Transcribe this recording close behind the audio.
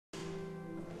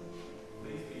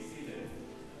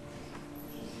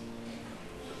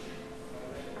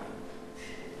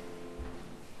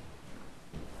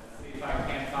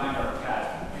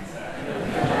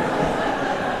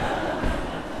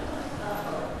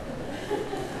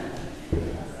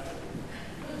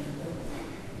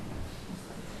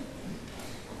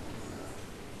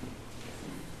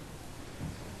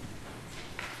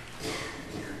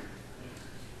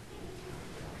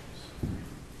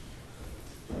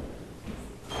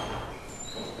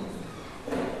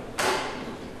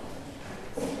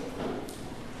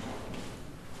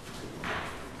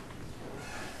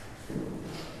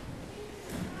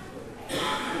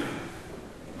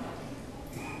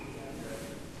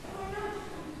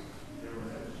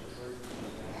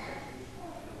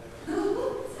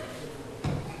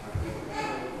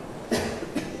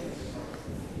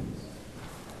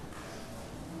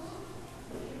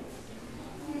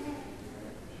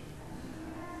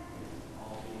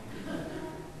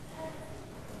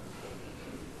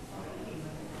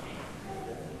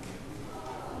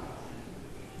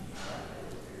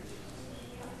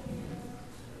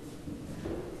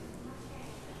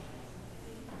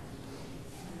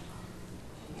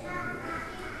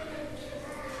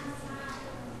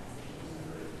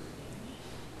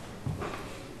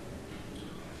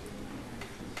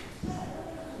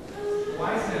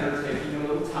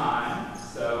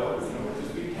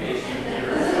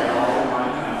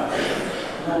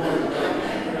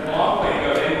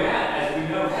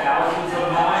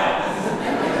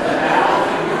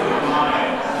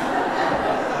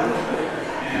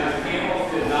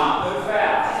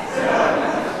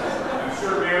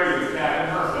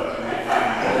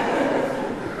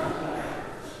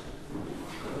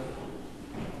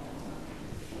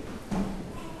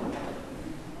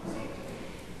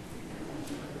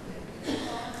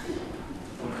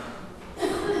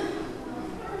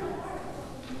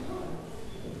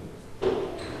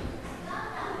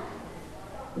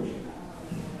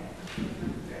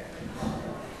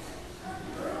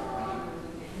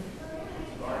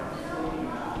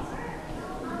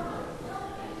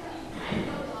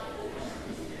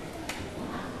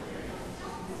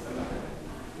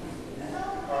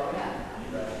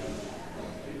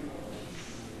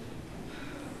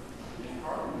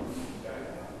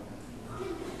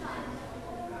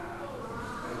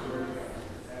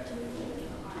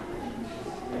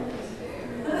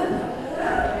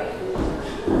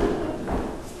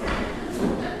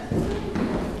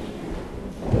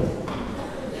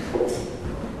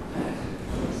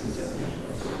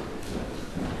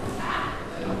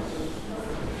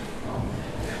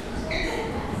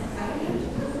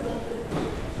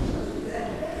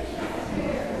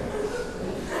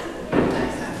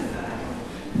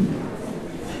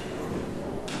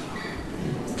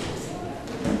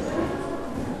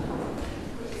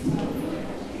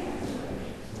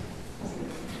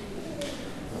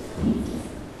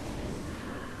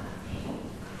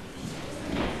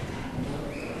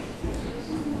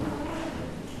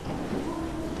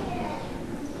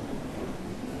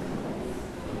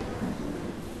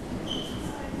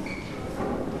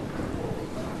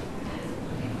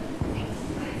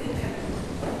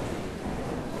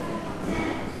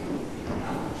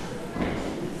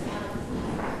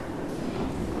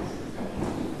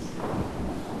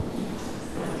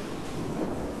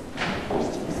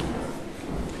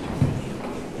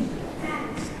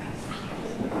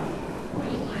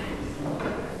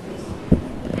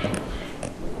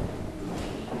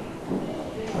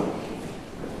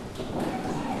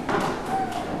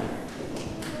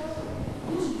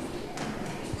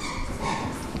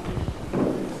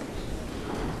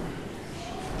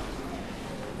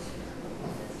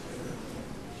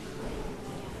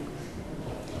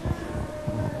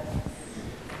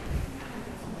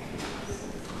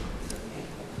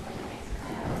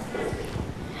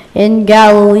In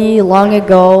Galilee, long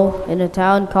ago, in a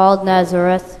town called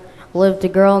Nazareth, lived a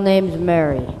girl named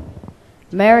Mary.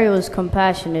 Mary was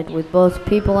compassionate with both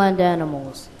people and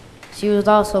animals. She was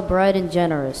also bright and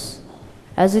generous.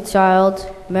 As a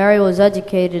child, Mary was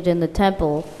educated in the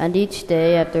temple, and each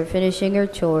day, after finishing her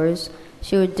chores,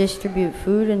 she would distribute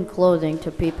food and clothing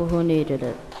to people who needed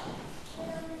it.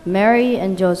 Mary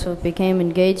and Joseph became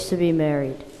engaged to be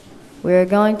married. We are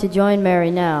going to join Mary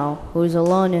now, who is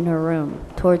alone in her room,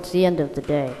 towards the end of the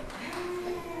day.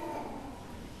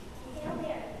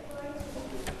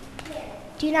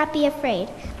 Do not be afraid.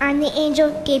 I am the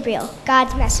angel Gabriel,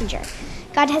 God's messenger.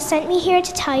 God has sent me here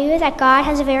to tell you that God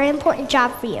has a very important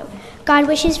job for you. God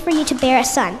wishes for you to bear a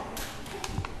son.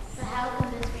 But how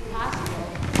can this be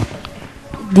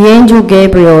possible? The angel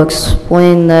Gabriel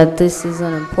explained that this is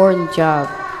an important job,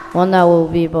 one that will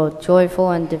be both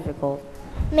joyful and difficult.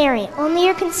 Mary, only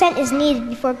your consent is needed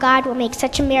before God will make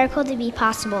such a miracle to be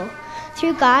possible.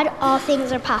 Through God, all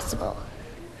things are possible.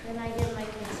 Then I give my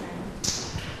consent.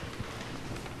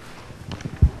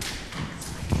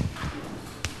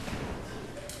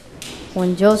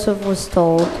 When Joseph was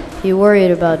told, he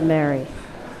worried about Mary.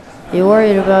 He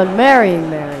worried about marrying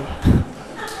Mary.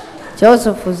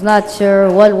 Joseph was not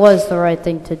sure what was the right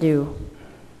thing to do.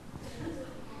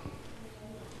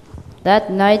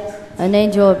 That night, an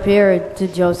angel appeared to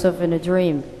Joseph in a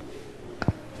dream.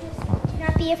 Do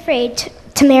not be afraid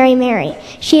to marry Mary.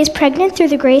 She is pregnant through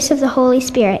the grace of the Holy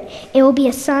Spirit. It will be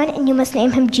a son, and you must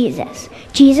name him Jesus.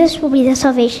 Jesus will be the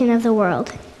salvation of the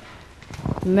world.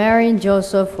 Mary and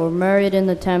Joseph were married in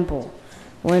the temple.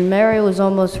 When Mary was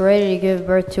almost ready to give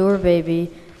birth to her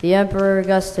baby, the Emperor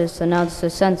Augustus announced a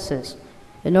census.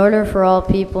 In order for all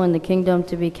people in the kingdom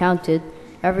to be counted,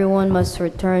 everyone must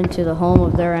return to the home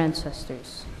of their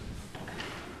ancestors.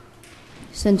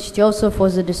 Since Joseph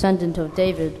was a descendant of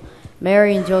David,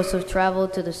 Mary and Joseph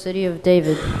traveled to the city of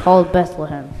David, called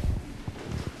Bethlehem.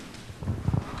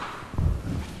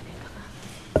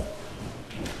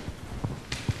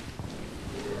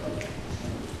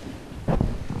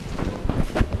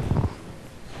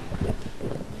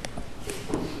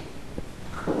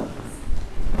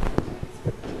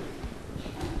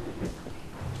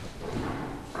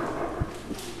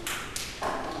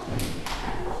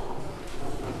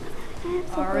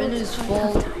 Our inn is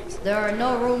full. There are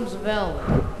no rooms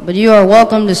available, but you are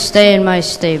welcome to stay in my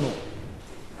stable.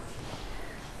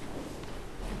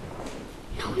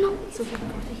 No. So we're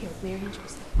going to here, Mary and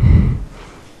Joseph.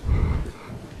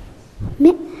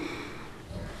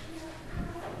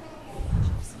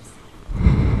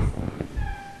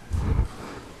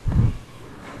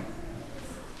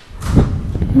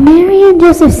 Mary and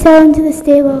Joseph fell into the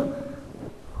stable.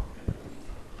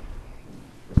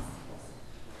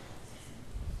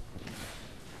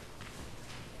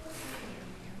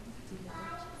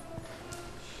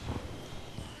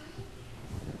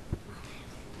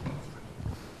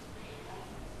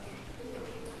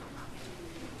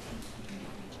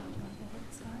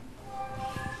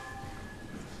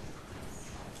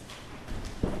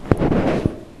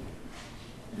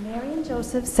 Mary and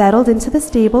Joseph settled into the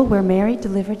stable where Mary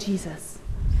delivered Jesus.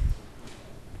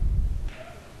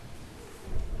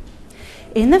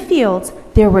 In the fields,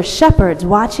 there were shepherds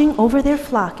watching over their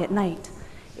flock at night.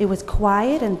 It was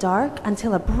quiet and dark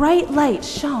until a bright light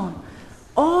shone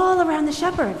all around the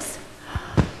shepherds.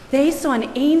 They saw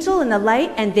an angel in the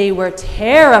light and they were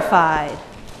terrified.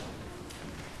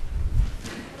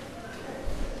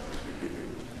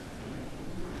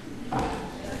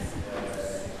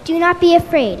 Do not be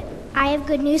afraid. I have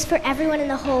good news for everyone in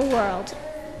the whole world.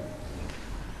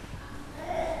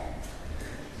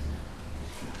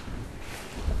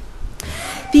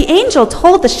 The angel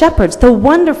told the shepherds the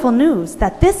wonderful news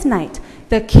that this night,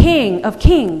 the King of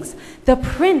Kings, the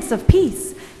Prince of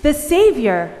Peace, the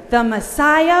Savior, the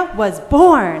Messiah was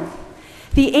born.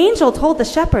 The angel told the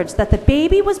shepherds that the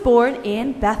baby was born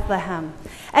in Bethlehem.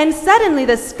 And suddenly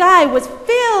the sky was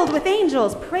filled with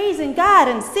angels praising God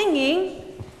and singing,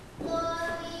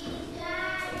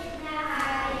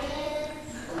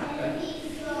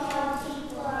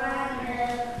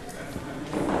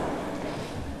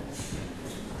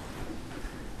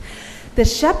 The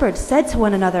shepherds said to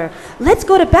one another, "Let's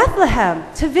go to Bethlehem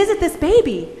to visit this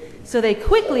baby." So they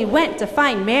quickly went to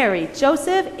find Mary,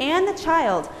 Joseph, and the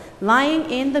child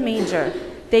lying in the manger.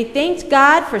 They thanked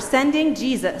God for sending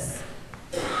Jesus.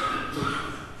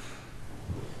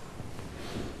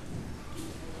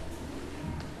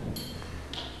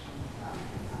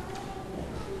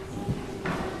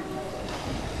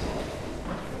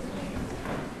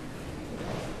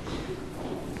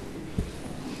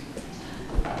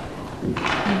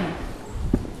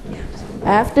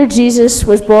 After Jesus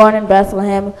was born in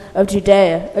Bethlehem of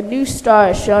Judea, a new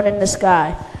star shone in the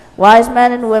sky. Wise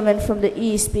men and women from the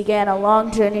east began a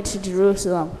long journey to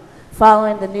Jerusalem,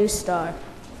 following the new star.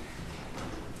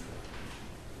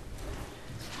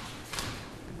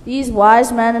 These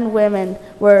wise men and women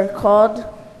were called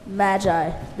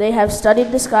Magi. They have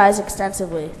studied the skies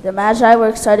extensively. The Magi were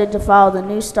excited to follow the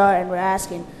new star and were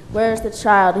asking, "Where is the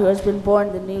child who has been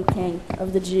born the new King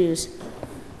of the Jews?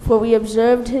 For we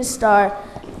observed his star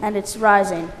and its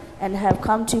rising, and have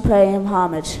come to pay him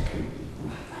homage."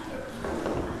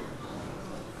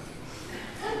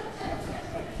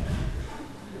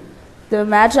 The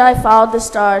Magi followed the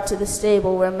star to the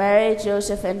stable where Mary,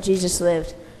 Joseph, and Jesus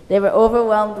lived. They were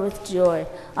overwhelmed with joy.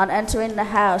 On entering the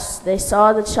house, they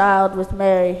saw the child with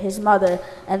Mary, his mother,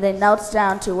 and they knelt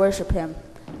down to worship him.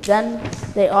 Then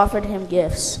they offered him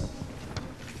gifts.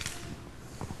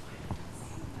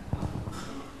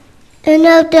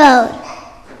 Uno, dos.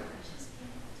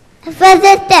 First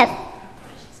step.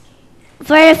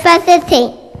 For the first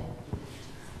thing.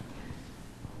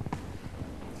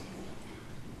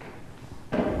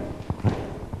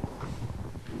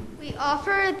 We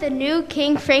offer the new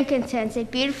King frankincense, a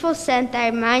beautiful scent that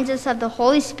reminds us of the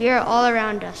Holy Spirit all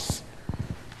around us.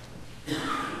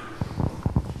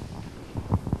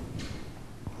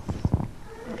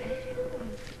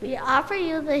 We offer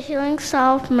you the healing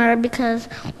salve of myrrh because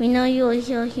we know you will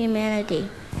heal humanity.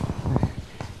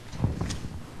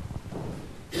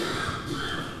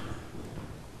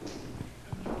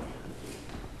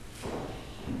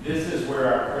 This is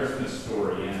where our Christmas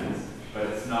story ends, but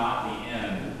it's not the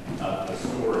end of the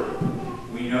story.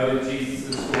 We know that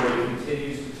Jesus' story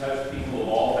continues to touch people of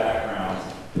all backgrounds,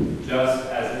 just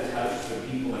as it touched the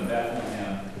people in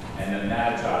Bethlehem and the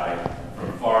Magi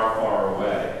from far, far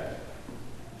away.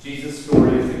 Jesus'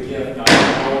 story is a gift not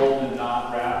of gold and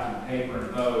not wrapped in paper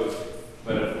and bows,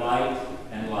 but of light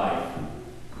and life.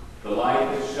 The light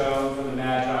that shone for the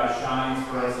Magi shines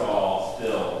for us all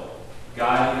still,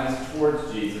 guiding us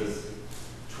towards Jesus,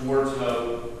 towards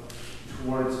hope,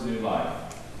 towards new life.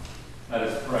 Let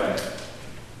us pray.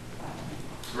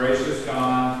 Gracious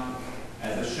God,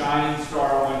 as the shining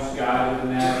star once guided the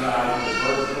Magi to the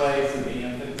birthplace of the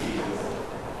infant Jesus,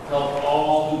 help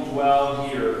all who dwell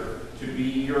here to be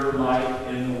your light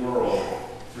in the world.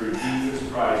 Through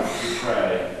Jesus Christ we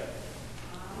pray.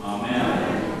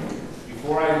 Amen.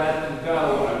 Before I let them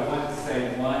go, I want to say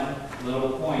one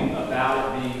little point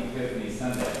about it being Epiphany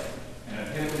Sunday. And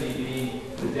Epiphany being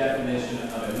the definition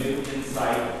of a new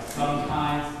insight,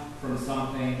 sometimes from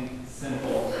something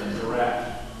simple and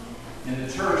direct. In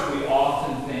the church, we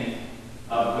often think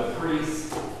of the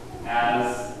priest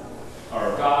as,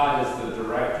 or God as the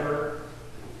director,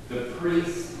 the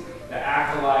priest, the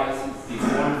acolytes, these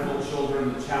wonderful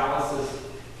children, the chalices,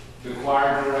 the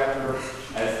choir director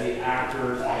as the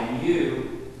actors, and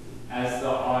you as the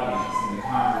audience and the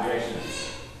congregation.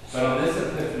 But on this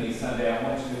Epiphany Sunday, I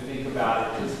want you to think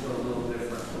about it just a little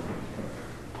differently.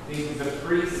 Think of the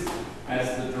priest